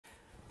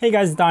Hey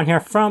guys, it's Don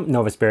here from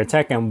Novaspirit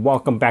Tech and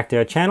welcome back to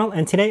our channel.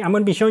 And today I'm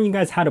going to be showing you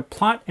guys how to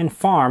plot and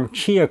farm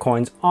Chia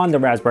coins on the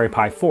Raspberry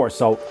Pi 4.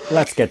 So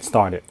let's get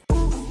started.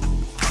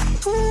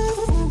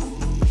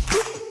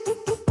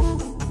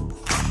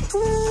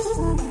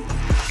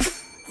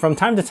 From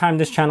time to time,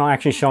 this channel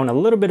actually shown a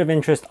little bit of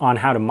interest on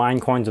how to mine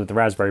coins with the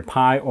Raspberry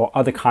Pi or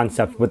other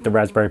concepts with the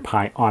Raspberry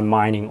Pi on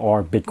mining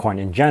or Bitcoin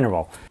in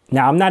general.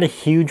 Now, I'm not a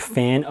huge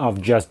fan of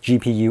just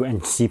GPU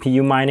and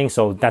CPU mining,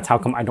 so that's how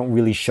come I don't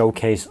really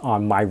showcase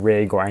on my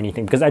rig or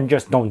anything, because I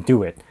just don't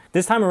do it.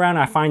 This time around,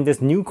 I find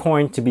this new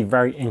coin to be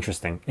very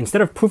interesting.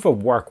 Instead of proof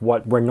of work,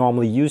 what we're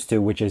normally used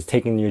to, which is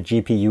taking your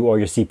GPU or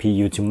your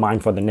CPU to mine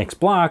for the next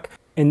block,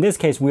 in this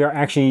case, we are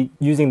actually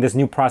using this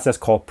new process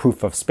called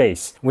proof of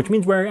space, which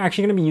means we're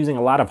actually going to be using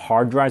a lot of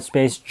hard drive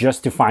space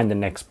just to find the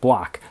next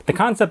block. The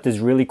concept is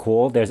really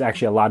cool. There's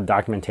actually a lot of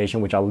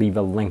documentation, which I'll leave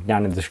a link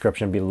down in the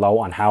description below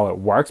on how it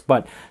works.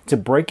 But to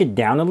break it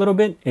down a little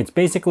bit, it's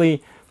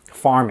basically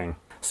farming.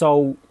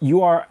 So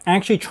you are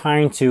actually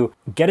trying to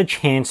get a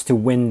chance to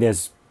win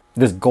this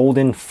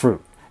golden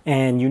fruit.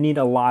 And you need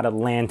a lot of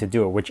land to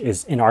do it, which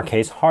is, in our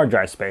case, hard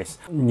drive space.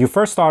 You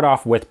first start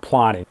off with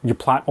plotting. You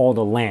plot all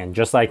the land.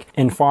 Just like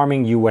in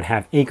farming, you would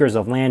have acres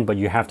of land, but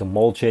you have to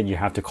mulch it, you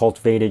have to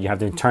cultivate it, you have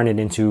to turn it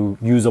into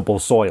usable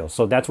soil.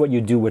 So that's what you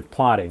do with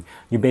plotting.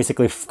 You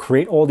basically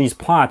create all these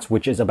plots,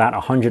 which is about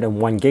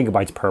 101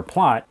 gigabytes per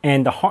plot.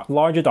 And the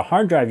larger the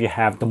hard drive you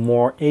have, the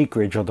more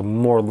acreage or the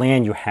more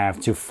land you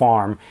have to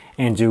farm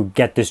and to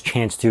get this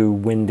chance to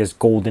win this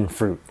golden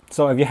fruit.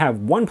 So if you have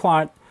one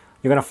plot,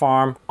 you're going to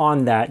farm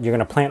on that, you're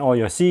going to plant all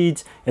your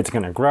seeds, it's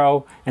going to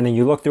grow, and then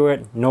you look through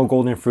it, no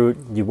golden fruit,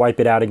 you wipe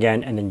it out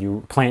again, and then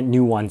you plant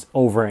new ones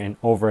over and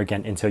over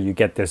again until you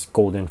get this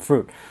golden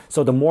fruit.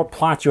 So the more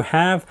plots you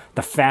have,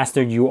 the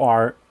faster you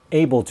are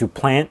able to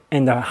plant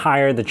and the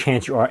higher the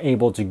chance you are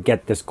able to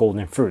get this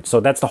golden fruit. So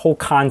that's the whole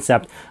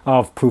concept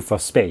of proof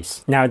of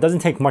space. Now, it doesn't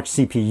take much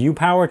CPU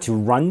power to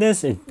run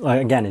this.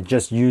 Again, it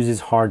just uses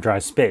hard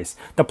drive space.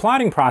 The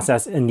plotting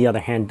process, on the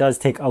other hand, does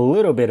take a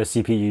little bit of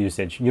CPU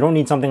usage. You don't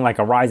need something like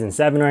a Ryzen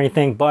 7 or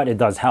anything, but it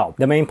does help.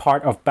 The main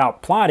part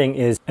about plotting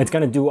is it's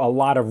going to do a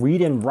lot of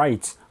read and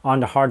writes on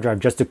the hard drive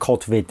just to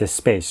cultivate this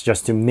space,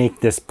 just to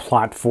make this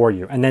plot for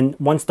you. And then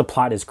once the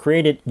plot is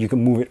created, you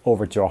can move it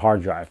over to a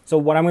hard drive. So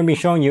what I'm going to be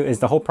showing you is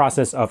the whole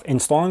process of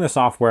installing the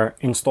software,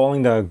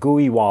 installing the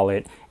GUI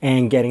wallet,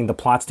 and getting the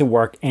plots to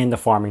work and the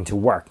farming to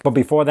work. But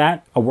before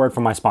that, a word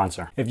from my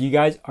sponsor. If you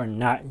guys are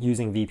not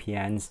using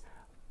VPNs,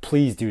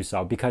 please do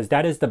so, because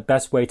that is the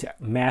best way to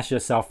mask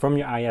yourself from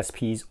your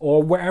ISPs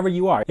or wherever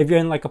you are. If you're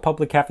in like a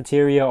public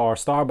cafeteria or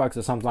Starbucks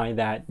or something like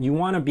that, you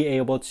want to be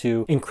able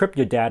to encrypt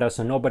your data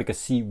so nobody can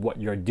see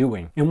what you're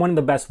doing. And one of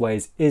the best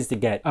ways is to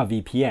get a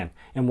VPN.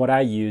 And what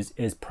I use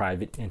is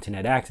private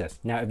internet access.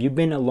 Now, if you've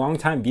been a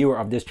long-time viewer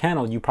of this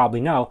channel, you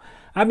probably know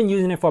I've been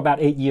using it for about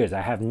 8 years.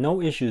 I have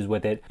no issues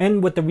with it.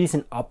 And with the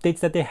recent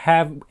updates that they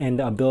have and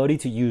the ability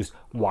to use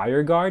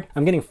WireGuard,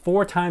 I'm getting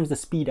 4 times the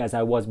speed as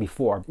I was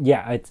before.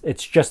 Yeah,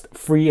 it's just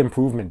free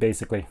improvement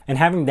basically. And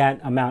having that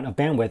amount of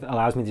bandwidth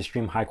allows me to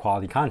stream high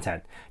quality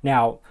content.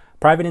 Now,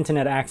 private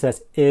internet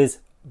access is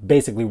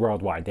basically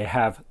worldwide. They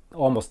have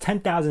almost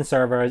 10,000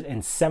 servers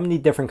in 70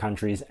 different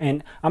countries.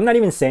 And I'm not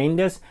even saying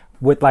this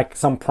with like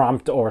some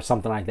prompt or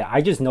something like that.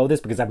 I just know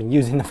this because I've been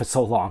using them for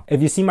so long.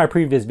 If you see my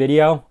previous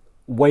video,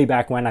 way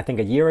back when, I think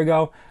a year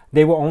ago,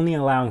 they were only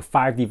allowing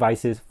 5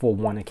 devices for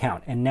one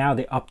account. And now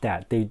they upped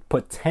that. They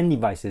put 10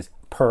 devices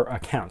per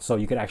account, so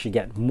you could actually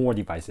get more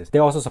devices. They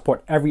also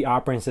support every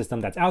operating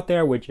system that's out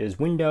there, which is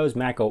Windows,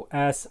 Mac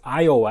OS,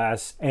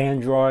 iOS,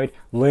 Android,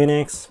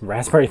 Linux,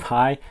 Raspberry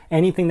Pi,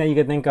 anything that you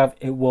can think of,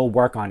 it will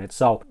work on it.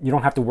 So you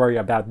don't have to worry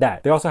about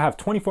that. They also have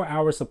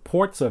 24-hour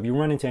support, so if you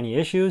run into any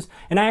issues,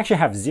 and I actually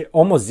have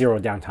almost zero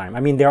downtime. I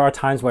mean, there are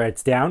times where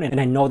it's down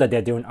and I know that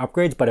they're doing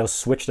upgrades, but it'll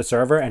switch the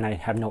server and I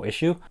have no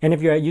issue. And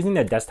if you're using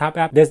their desktop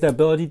app, there's the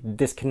ability to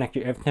disconnect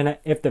your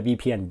internet if the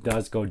VPN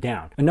does go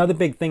down. Another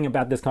big thing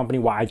about this company,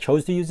 why I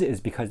chose to use it, is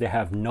because they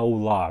have no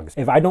logs.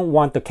 If I don't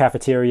want the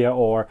cafeteria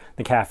or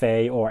the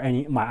cafe or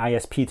my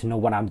ISP to know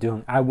what I'm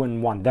doing, I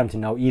wouldn't want them to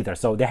know either.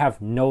 So they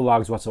have no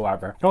logs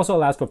whatsoever. It also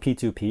allows for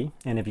P2P,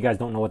 and if you guys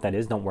don't know what that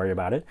is, don't worry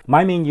about it.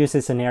 My main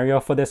usage scenario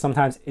for this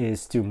sometimes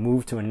is to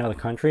move to another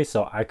country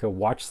so I could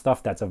watch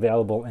stuff that's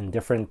available in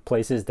different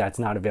places that's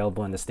not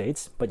available in the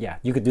States. But yeah,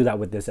 you could do that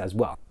with this as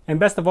well. And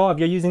best of all, if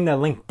you're using the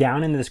link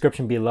down in the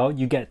description below,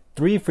 you get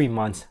 3 free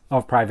months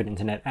of private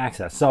internet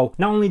access. So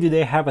not only do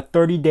they have a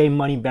 30-day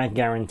money-back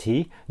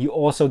guarantee, you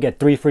also get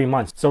 3 free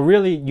months. So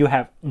really, you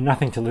have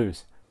nothing to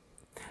lose.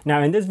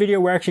 Now in this video,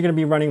 we're actually going to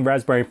be running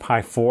Raspberry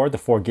Pi 4, the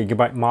 4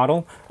 gigabyte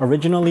model.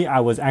 Originally, I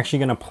was actually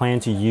going to plan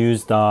to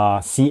use the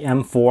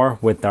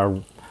CM4 with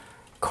the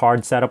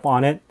card setup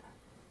on it,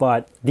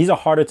 but these are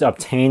harder to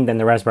obtain than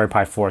the Raspberry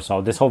Pi 4.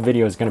 So this whole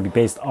video is going to be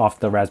based off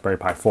the Raspberry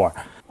Pi 4.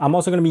 I'm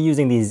also going to be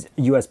using these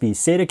USB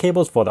SATA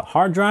cables for the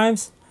hard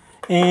drives.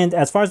 And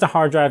as far as the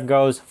hard drive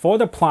goes, for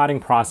the plotting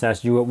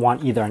process, you would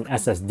want either an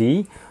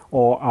SSD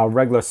or a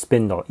regular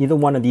spindle. Either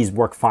one of these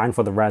work fine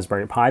for the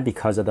Raspberry Pi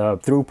because of the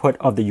throughput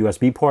of the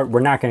USB port.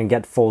 We're not going to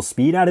get full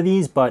speed out of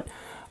these, but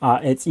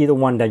it's either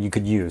one that you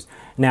could use.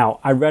 Now,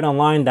 I read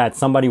online that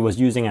somebody was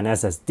using an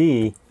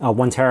SSD, a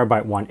 1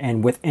 terabyte one,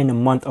 and within a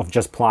month of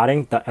just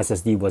plotting, the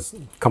SSD was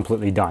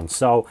completely done.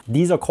 So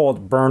these are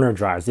called burner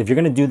drives. If you're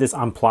going to do this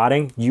on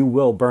plotting, you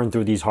will burn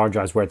through these hard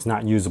drives where it's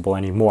not usable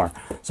anymore.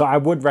 So I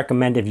would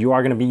recommend, if you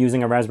are going to be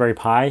using a Raspberry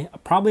Pi,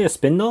 probably a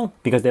spindle,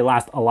 because they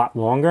last a lot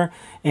longer.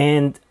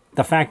 And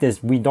the fact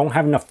is, we don't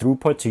have enough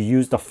throughput to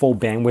use the full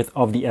bandwidth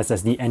of the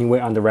SSD anyway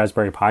on the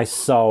Raspberry Pi,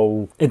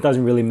 so it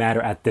doesn't really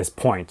matter at this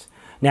point.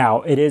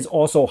 Now, it is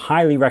also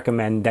highly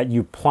recommended that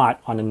you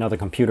plot on another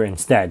computer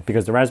instead,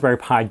 because the Raspberry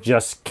Pi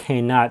just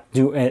cannot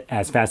do it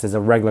as fast as a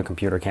regular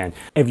computer can.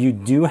 If you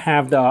do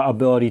have the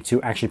ability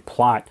to actually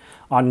plot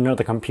on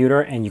another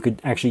computer and you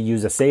could actually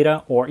use a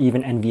SATA or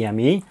even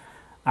NVMe,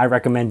 I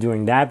recommend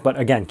doing that. But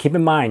again, keep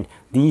in mind,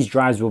 these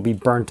drives will be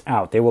burnt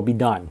out. They will be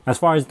done. As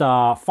far as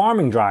the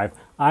farming drive,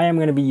 I am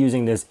going to be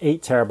using this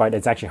 8 terabyte.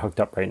 It's actually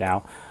hooked up right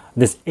now.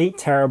 This 8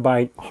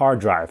 terabyte hard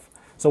drive.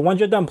 So once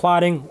you're done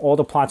plotting, all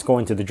the plots go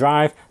into the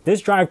drive.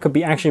 This drive could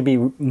actually be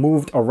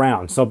moved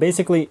around. So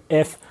basically,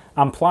 if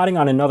I'm plotting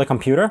on another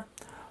computer,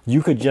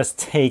 you could just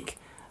take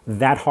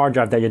that hard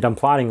drive that you're done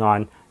plotting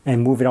on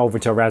and move it over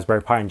to a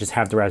Raspberry Pi and just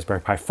have the Raspberry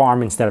Pi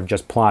farm instead of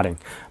just plotting.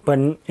 But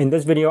in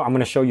this video, I'm going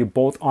to show you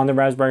both on the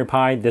Raspberry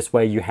Pi. This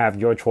way you have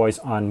your choice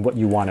on what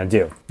you want to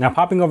do. Now,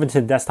 popping over to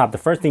the desktop, the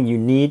first thing you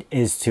need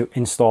is to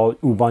install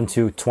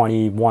Ubuntu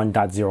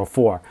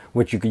 21.04,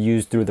 which you could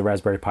use through the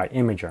Raspberry Pi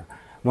Imager.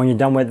 When you're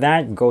done with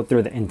that, go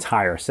through the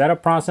entire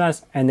setup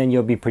process, and then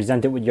you'll be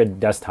presented with your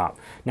desktop.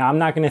 Now, I'm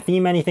not going to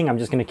theme anything. I'm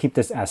just going to keep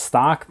this as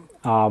stock,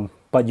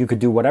 but you could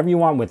do whatever you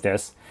want with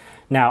this.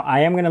 Now, I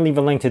am going to leave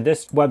a link to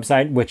this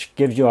website, which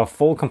gives you a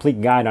full, complete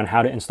guide on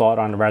how to install it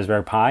on the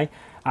Raspberry Pi.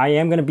 I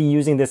am going to be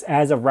using this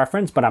as a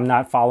reference, but I'm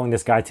not following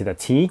this guide to the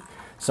T.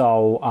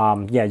 So,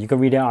 yeah, you can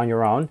read it on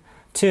your own.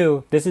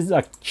 2, this is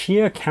a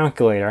Chia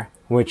calculator,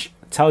 which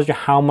tells you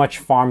how much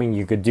farming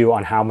you could do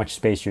on how much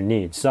space you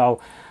need.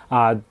 So,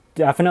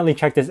 definitely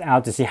check this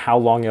out to see how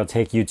long it'll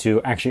take you to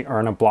actually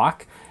earn a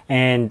block.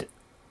 And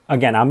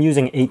again, I'm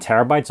using 8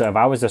 terabytes. So if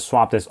I was to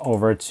swap this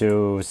over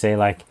to, say,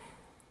 like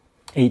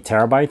 8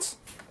 terabytes,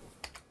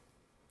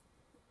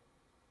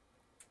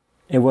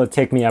 it will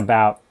take me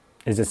about,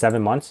 is it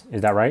 7 months?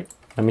 Is that right?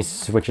 Let me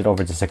switch it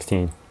over to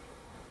 16.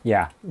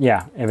 Yeah.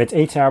 If it's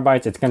 8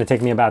 terabytes, it's going to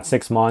take me about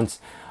 6 months.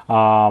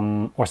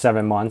 Or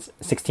 7 months.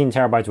 16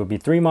 terabytes would be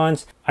 3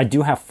 months. I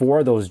do have 4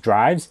 of those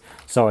drives,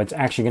 so it's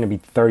actually going to be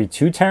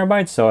 32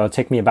 terabytes, so it'll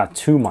take me about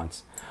 2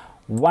 months.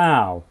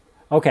 Wow.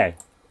 Okay,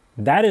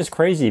 that is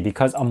crazy,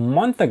 because a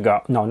month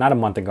ago, no, not a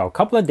month ago, a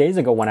couple of days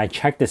ago, when I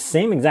checked the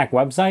same exact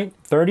website,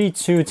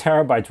 32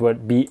 terabytes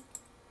would be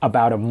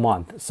about a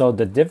month. So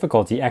the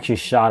difficulty actually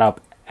shot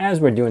up as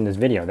we're doing this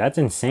video. That's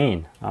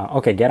insane.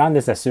 Okay, get on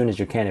this as soon as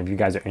you can if you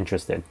guys are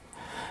interested.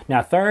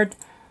 Now, third,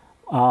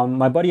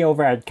 my buddy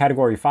over at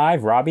Category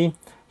 5, Robbie,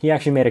 he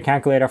actually made a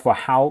calculator for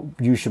how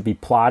you should be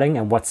plotting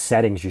and what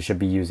settings you should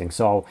be using.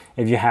 So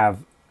if you have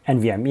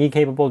NVMe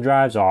capable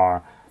drives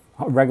or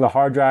regular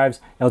hard drives,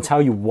 it'll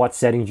tell you what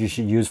settings you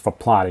should use for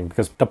plotting,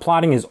 because the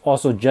plotting is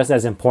also just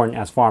as important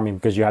as farming,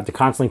 because you have to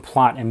constantly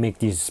plot and make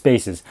these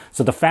spaces.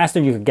 So the faster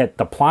you can get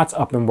the plots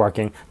up and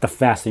working, the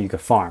faster you can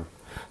farm.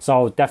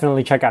 So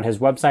definitely check out his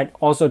website.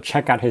 Also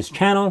check out his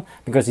channel,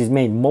 because he's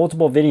made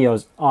multiple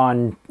videos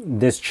on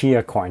this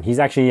Chia coin. He's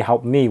actually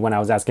helped me when I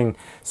was asking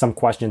some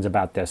questions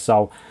about this.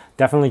 So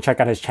definitely check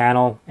out his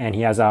channel, and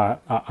he has a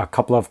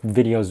couple of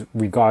videos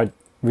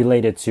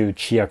related to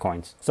Chia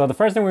coins. So the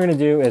first thing we're going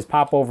to do is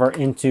pop over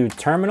into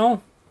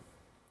Terminal,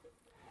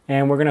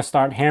 and we're going to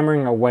start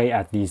hammering away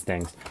at these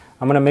things.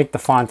 I'm going to make the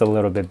font a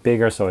little bit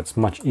bigger so it's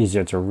much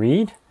easier to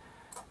read.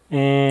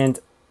 And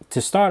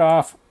to start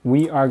off,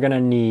 we are going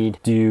to need to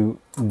do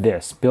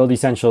this, Build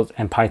Essentials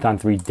and Python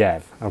 3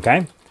 Dev,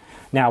 okay?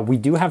 Now, we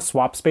do have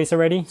swap space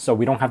already, so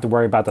we don't have to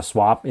worry about the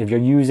swap. If you're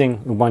using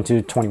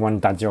Ubuntu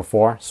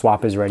 21.04,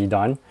 swap is already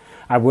done.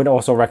 I would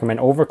also recommend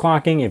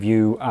overclocking if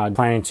you are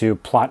planning to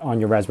plot on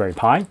your Raspberry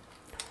Pi.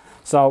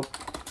 So,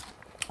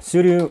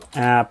 sudo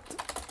apt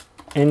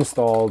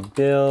install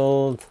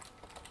build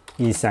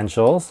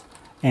essentials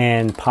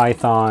and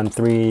Python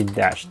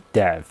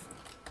 3-dev.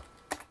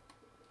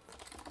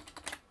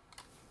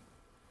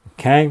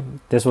 Okay,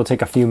 this will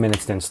take a few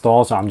minutes to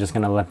install, so I'm just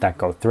going to let that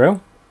go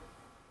through.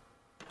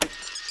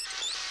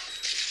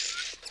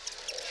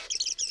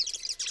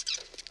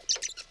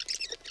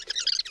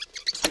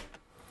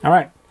 All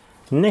right,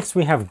 next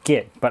we have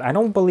Git, but I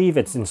don't believe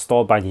it's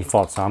installed by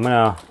default, so I'm going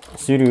to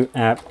sudo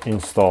apt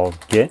install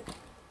Git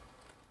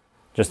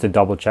just to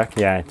double check.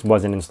 Yeah, it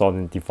wasn't installed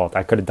in default.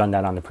 I could have done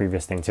that on the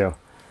previous thing too.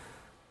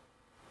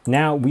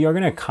 Now we are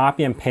going to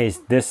copy and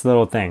paste this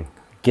little thing,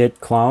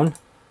 Git clone.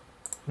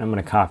 I'm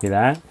going to copy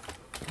that,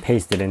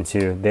 paste it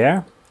into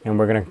there, and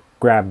we're going to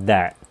grab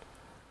that.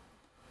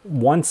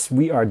 Once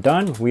we are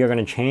done, we are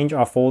going to change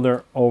our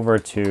folder over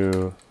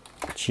to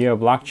Chia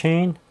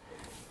blockchain,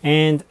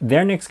 and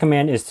their next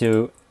command is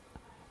to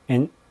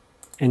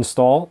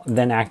install,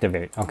 then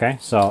activate. Okay,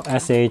 so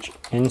sh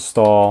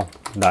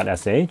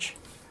install.sh.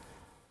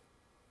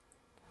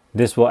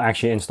 This will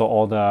actually install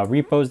all the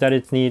repos that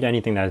it needs.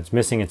 Anything that it's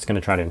missing, it's going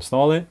to try to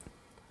install it.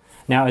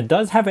 Now it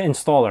does have an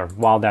installer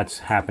while that's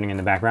happening in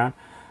the background.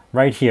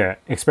 Right here,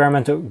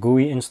 experimental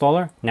GUI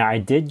installer. Now I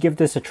did give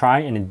this a try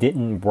and it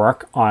didn't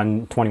work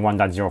on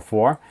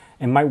 21.04.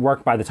 It might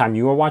work by the time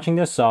you are watching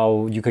this,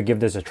 so you could give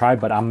this a try,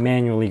 but I'm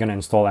manually going to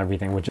install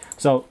everything.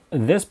 So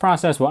this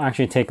process will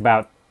actually take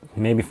about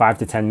maybe 5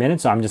 to 10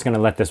 minutes, so I'm just going to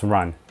let this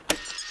run.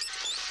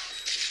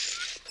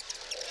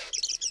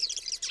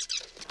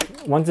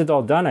 Once it's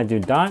all done, I do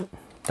dot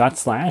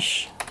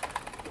slash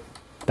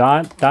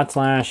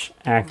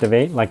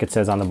activate, like it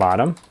says on the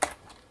bottom.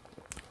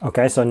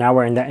 Okay, so now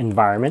we're in that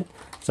environment.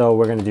 So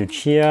we're going to do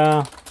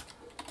Chia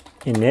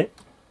init.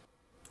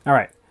 All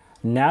right,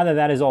 now that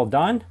that is all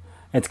done,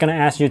 it's going to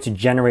ask you to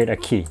generate a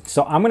key.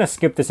 So I'm going to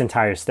skip this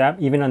entire step.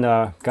 Even on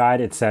the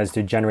guide, it says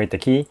to generate the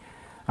key.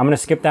 I'm going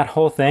to skip that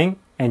whole thing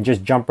and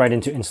just jump right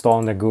into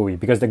installing the GUI,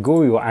 because the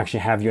GUI will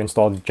actually have you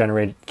install the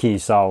generated key.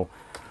 So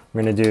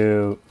we're going to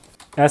do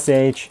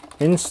sh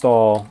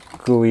install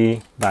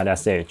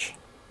GUI.sh.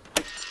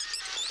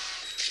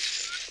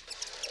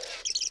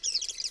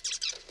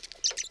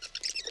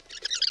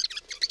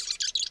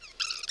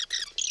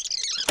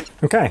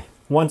 Okay,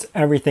 once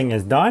everything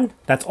is done,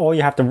 that's all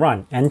you have to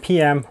run.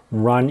 npm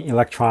run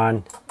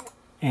electron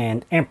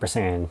and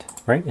ampersand,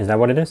 right? Is that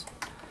what it is?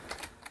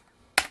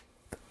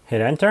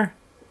 Hit enter,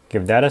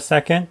 give that a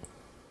second.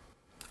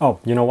 Oh,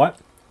 you know what?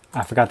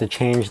 I forgot to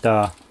change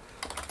the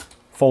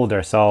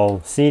folder.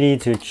 So cd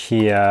to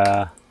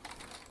Chia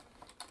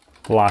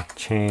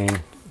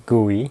blockchain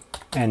GUI,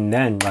 and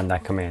then run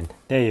that command.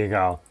 There you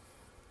go.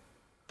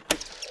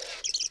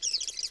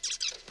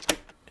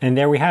 And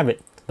there we have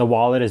it. The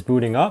wallet is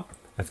booting up.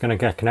 It's going to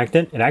get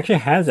connected. It actually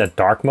has a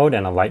dark mode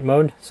and a light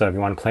mode, so if you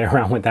want to play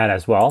around with that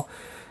as well,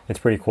 it's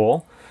pretty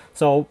cool.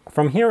 So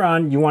from here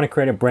on, you want to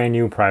create a brand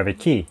new private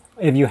key.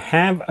 If you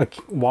have a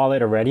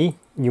wallet already,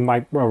 you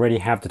might already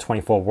have the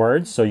 24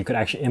 words, so you could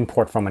actually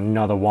import from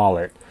another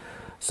wallet.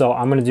 So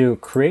I'm going to do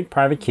create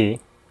private key,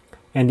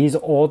 and these are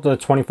all the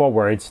 24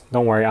 words.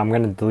 Don't worry, I'm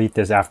going to delete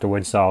this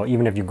afterwards, so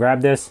even if you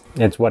grab this,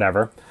 it's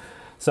whatever.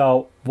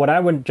 So what I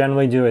would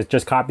generally do is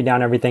just copy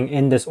down everything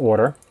in this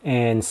order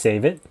and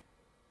save it.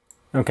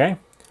 Okay,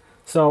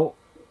 so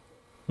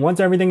once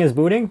everything is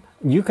booting,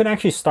 you could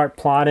actually start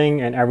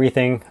plotting and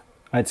everything.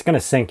 It's going to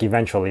sync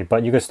eventually,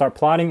 but you could start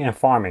plotting and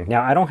farming.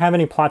 Now, I don't have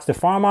any plots to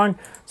farm on,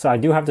 so I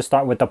do have to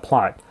start with the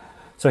plot.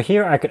 So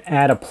here I could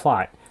add a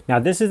plot. Now,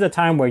 this is the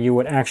time where you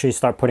would actually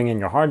start putting in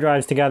your hard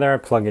drives together,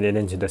 plugging it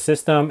into the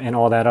system, and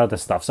all that other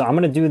stuff. So I'm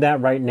going to do that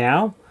right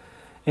now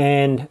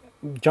and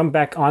jump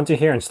back onto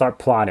here and start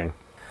plotting.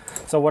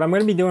 So what I'm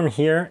going to be doing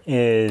here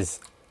is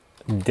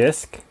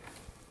disk.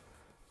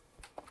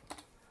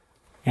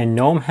 And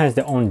GNOME has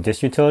their own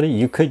disk utility.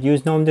 You could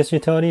use GNOME disk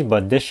utility,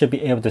 but this should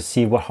be able to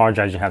see what hard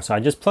drives you have. So I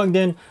just plugged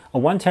in a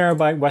 1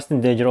 terabyte Western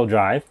Digital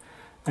drive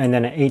and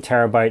then an 8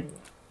 terabyte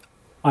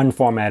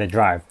unformatted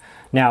drive.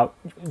 Now,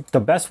 the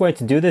best way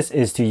to do this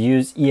is to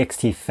use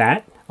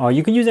extfat.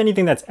 You can use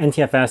anything that's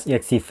NTFS,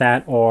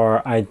 extfat,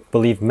 or I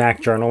believe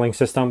Mac journaling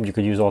system. You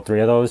could use all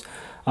three of those.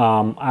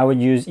 I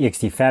would use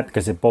extfat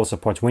because it both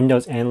supports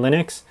Windows and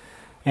Linux,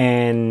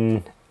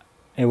 and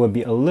it would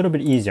be a little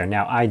bit easier.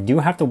 Now, I do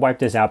have to wipe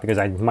this out because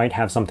I might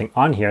have something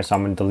on here, so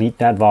I'm going to delete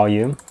that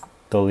volume,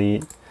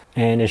 delete,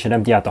 and it should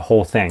empty out the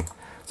whole thing.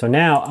 So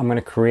now I'm going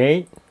to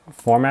create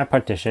format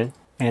partition,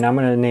 and I'm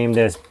going to name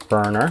this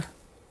burner,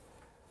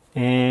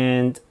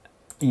 and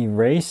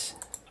erase.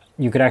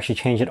 You could actually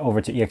change it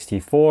over to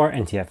ext4,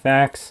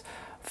 ntfx,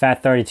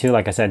 fat32.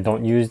 Like I said,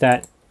 don't use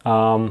that.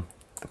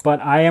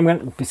 But I am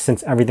going to,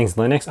 since everything's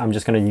Linux, I'm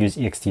just going to use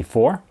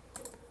ext4.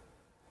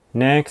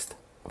 Next,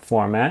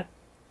 format.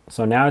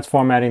 So now it's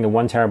formatting the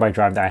 1 terabyte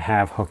drive that I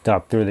have hooked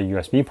up through the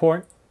USB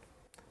port.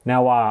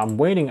 Now while I'm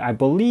waiting, I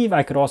believe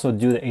I could also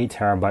do the 8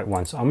 terabyte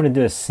one. So I'm going to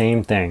do the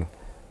same thing.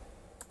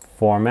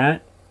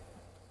 Format,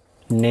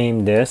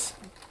 name this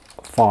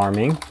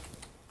farming.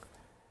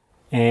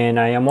 And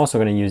I am also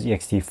going to use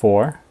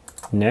ext4,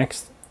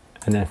 next,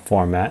 and then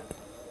format.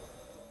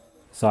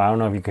 So I don't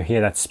know if you can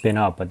hear that spin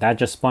up, but that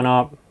just spun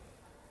up.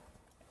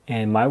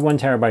 And my 1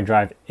 terabyte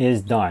drive is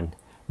done.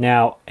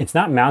 Now, it's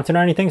not mounted or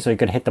anything, so you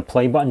could hit the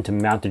play button to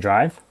mount the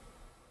drive.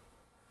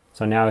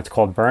 So now it's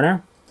called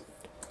burner.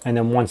 And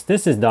then once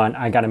this is done,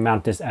 I got to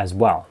mount this as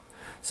well.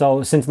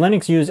 So since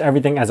Linux uses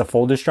everything as a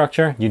folder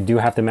structure, you do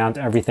have to mount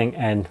everything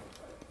and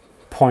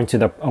point to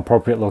the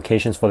appropriate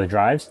locations for the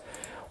drives.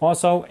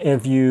 Also,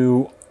 if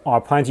you are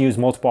planning to use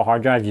multiple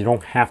hard drives, you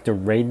don't have to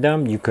RAID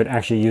them. You could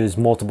actually use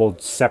multiple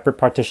separate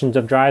partitions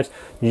of drives.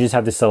 You just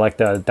have to select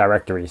the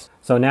directories.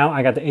 So now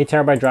I got the 8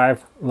 terabyte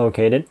drive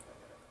located.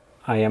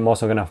 I am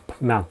also going to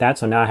mount that.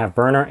 So now I have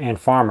burner and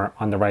farmer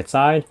on the right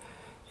side.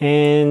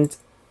 And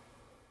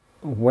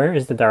where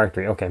is the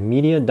directory? Okay,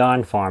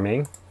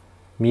 media.farming,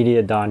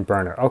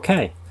 media.burner.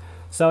 Okay,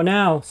 so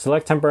now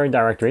select temporary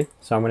directory.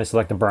 So I'm going to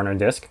select the burner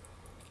disk.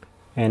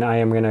 And I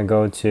am going to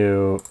go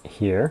to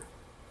here.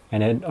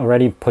 and it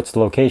already puts the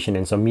location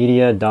in. So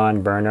media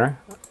done burner,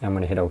 I'm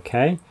going to hit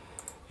OK.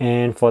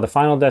 And for the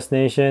final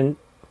destination,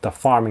 the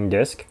farming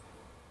disk,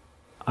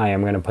 I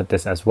am going to put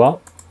this as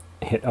well.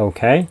 Hit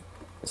OK.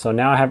 So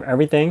now I have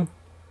everything,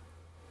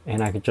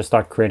 and I could just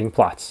start creating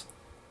plots.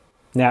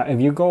 Now, if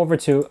you go over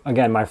to,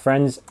 again, my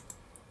friend's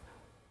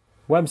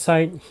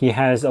website, he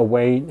has a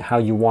way how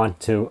you want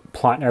to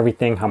plot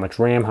everything, how much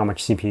RAM, how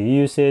much CPU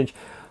usage,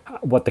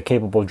 what the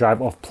capable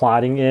drive of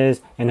plotting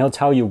is, and he'll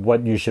tell you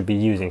what you should be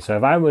using. So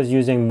if I was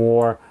using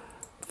more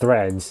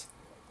threads,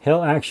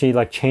 he'll actually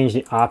like change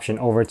the option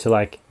over to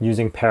like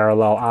using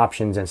parallel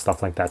options and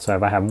stuff like that. So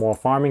if I have more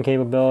farming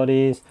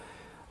capabilities,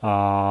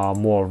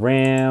 more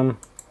RAM,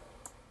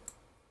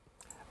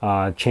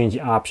 change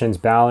the options,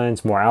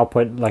 balance, more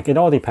output, like it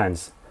all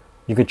depends.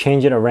 You could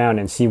change it around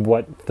and see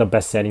what the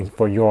best settings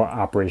for your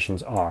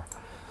operations are.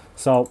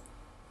 So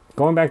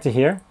going back to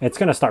here, it's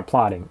going to start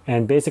plotting,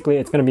 and basically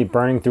it's going to be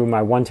burning through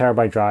my 1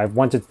 terabyte drive.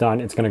 Once it's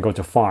done, it's going to go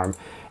to farm,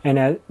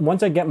 and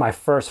once I get my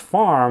first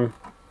farm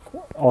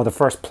or the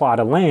first plot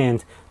of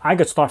land, I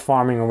could start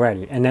farming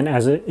already, and then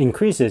as it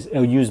increases,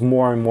 it'll use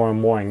more and more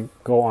and more and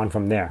go on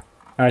from there.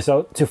 All right,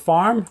 so to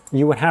farm,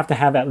 you would have to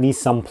have at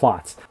least some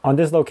plots. On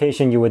this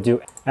location, you would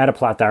do add a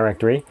plot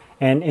directory,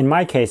 and in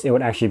my case, it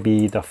would actually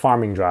be the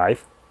farming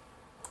drive,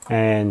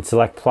 and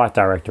select plot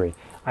directory.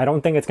 I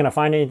don't think it's going to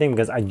find anything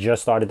because I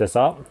just started this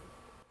up,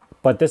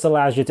 but this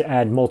allows you to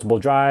add multiple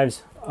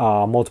drives,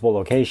 multiple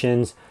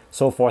locations,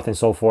 so forth and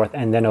so forth,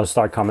 and then it'll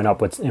start coming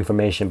up with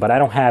information, but I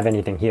don't have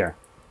anything here.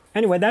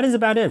 Anyway, that is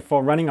about it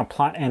for running a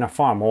plot and a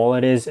farm. All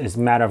it is a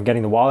matter of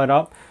getting the wallet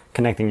up,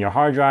 connecting your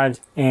hard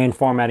drives, and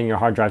formatting your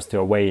hard drives to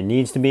a way it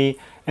needs to be,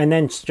 and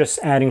then just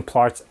adding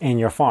plots in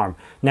your farm.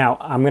 Now,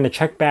 I'm going to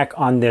check back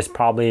on this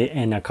probably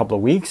in a couple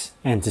of weeks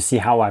and to see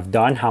how I've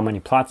done, how many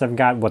plots I've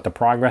got, what the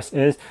progress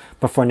is.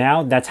 But for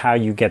now, that's how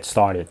you get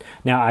started.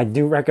 Now, I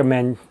do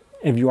recommend,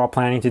 if you are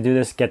planning to do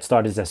this, get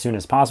started as soon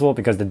as possible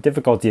because the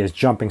difficulty is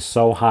jumping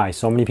so high.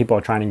 So many people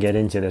are trying to get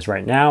into this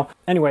right now.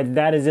 Anyway,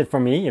 that is it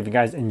for me. If you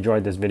guys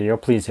enjoyed this video,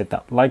 please hit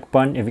that like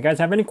button. If you guys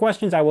have any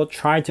questions, I will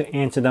try to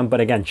answer them. But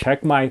again,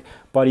 check my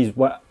buddy's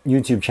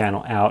YouTube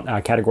channel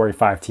out, Category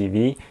 5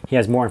 TV. He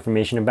has more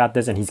information about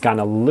this, and he's gotten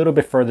a little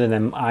bit further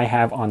than I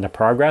have on the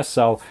progress.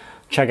 So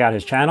check out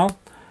his channel.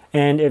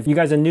 And if you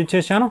guys are new to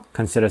this channel,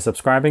 consider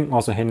subscribing.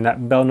 Also hitting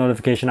that bell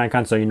notification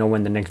icon so you know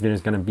when the next video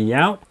is going to be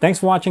out. Thanks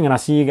for watching, and I'll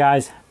see you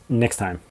guys next time.